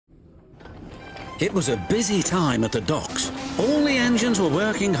It was a busy time at the docks. All the engines were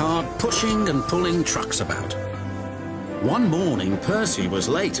working hard, pushing and pulling trucks about. One morning, Percy was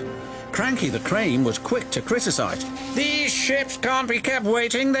late. Cranky the crane was quick to criticise. "These ships can't be kept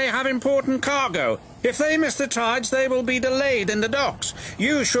waiting. They have important cargo. If they miss the tides, they will be delayed in the docks.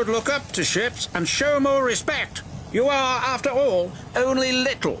 You should look up to ships and show more respect. You are, after all, only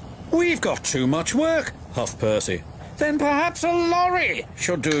little." "We've got too much work," huffed Percy. "Then perhaps a lorry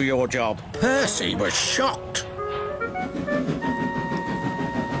should do your job." Percy was shocked.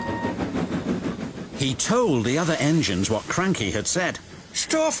 He told the other engines what Cranky had said.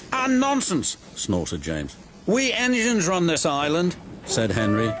 "Stuff and nonsense," snorted James. "We engines run this island," said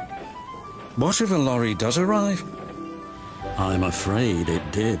Henry. "What if a lorry does arrive?" I'm afraid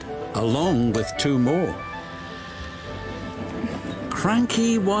it did, along with 2 more.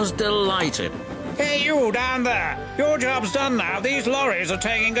 Cranky was delighted. "Hey, you down there! Your job's done now. These lorries are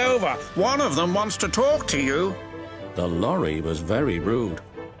taking over. One of them wants to talk to you." The lorry was very rude.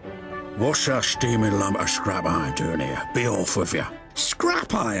 "What's that steaming lump of scrap iron doing here? Be off with you."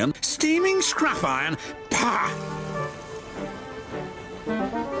 "Scrap iron? Steaming scrap iron? Pah!"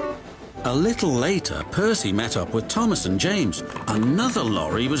 A little later, Percy met up with Thomas and James. Another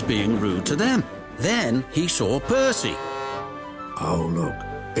lorry was being rude to them. Then he saw Percy. "Oh, look,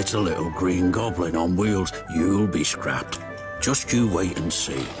 it's a little green goblin on wheels. You'll be scrapped. Just you wait and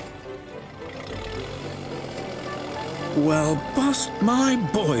see." "Well, bust my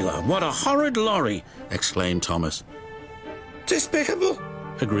boiler, what a horrid lorry!" exclaimed Thomas. "Despicable,"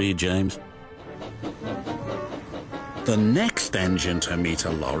 agreed James. The next engine to meet a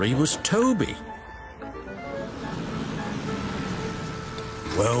lorry was Toby.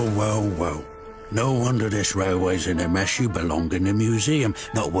 "Well, well, well. No wonder this railway's in a mess. You belong in a museum,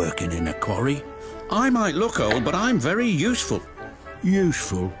 not working in a quarry." "I might look old, but I'm very useful."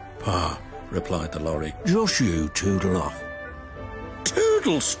 "Useful, Pa," replied the lorry. "Just you toodle off."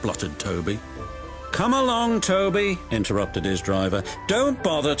 "Toodle," spluttered Toby. "Come along, Toby," interrupted his driver. "Don't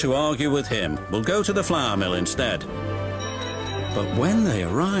bother to argue with him. We'll go to the flour mill instead." But when they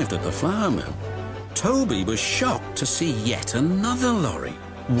arrived at the flour mill, Toby was shocked to see yet another lorry.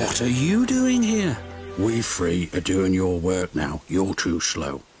 "What are you doing here?" "We 3 are doing your work now. You're too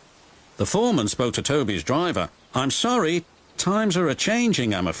slow." The foreman spoke to Toby's driver. "I'm sorry, times are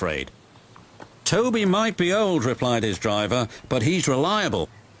a-changing, I'm afraid." "Toby might be old," replied his driver, "but he's reliable.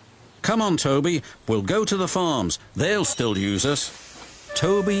 Come on, Toby, we'll go to the farms. They'll still use us."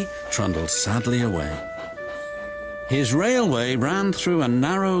 Toby trundled sadly away. His railway ran through a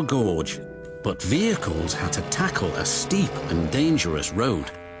narrow gorge, but vehicles had to tackle a steep and dangerous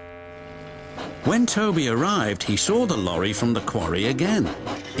road. When Toby arrived, he saw the lorry from the quarry again.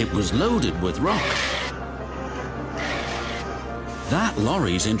 It was loaded with rock. "That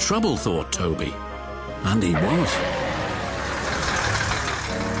lorry's in trouble," thought Toby. And he was.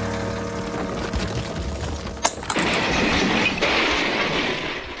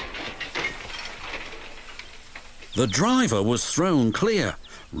 The driver was thrown clear.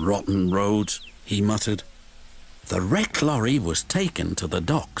 "Rotten roads," he muttered. The wrecked lorry was taken to the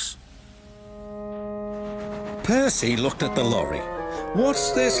docks. Percy looked at the lorry.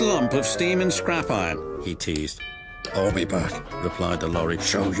 "What's this lump of steaming scrap iron?" he teased. "I'll be back," replied the lorry,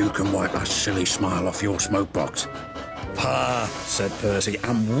 "so you can wipe that silly smile off your smoke box." "Pa," said Percy,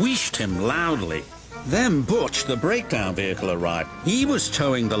 and wheeshed him loudly. Then Butch, the breakdown vehicle, arrived. He was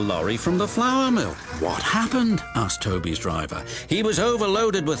towing the lorry from the flour mill. "What happened?" asked Toby's driver. "He was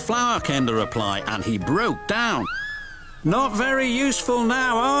overloaded with flour," came the reply, "and he broke down." "Not very useful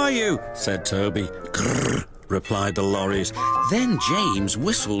now, are you?" said Toby. "Grrr," replied the lorries. Then James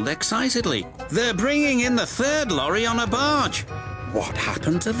whistled excitedly. "They're bringing in the 3rd lorry on a barge." "What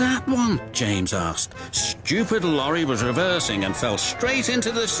happened to that one?" James asked. "Stupid lorry was reversing and fell straight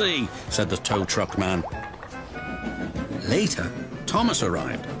into the sea," said the tow truck man. Later, Thomas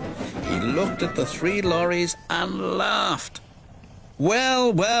arrived. He looked at the 3 lorries and laughed.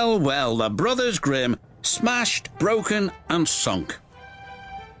 Well, well, well, the Brothers Grimm, smashed, broken and sunk.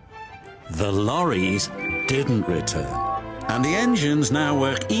 The lorries didn't return, and the engines now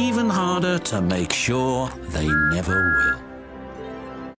work even harder to make sure they never will.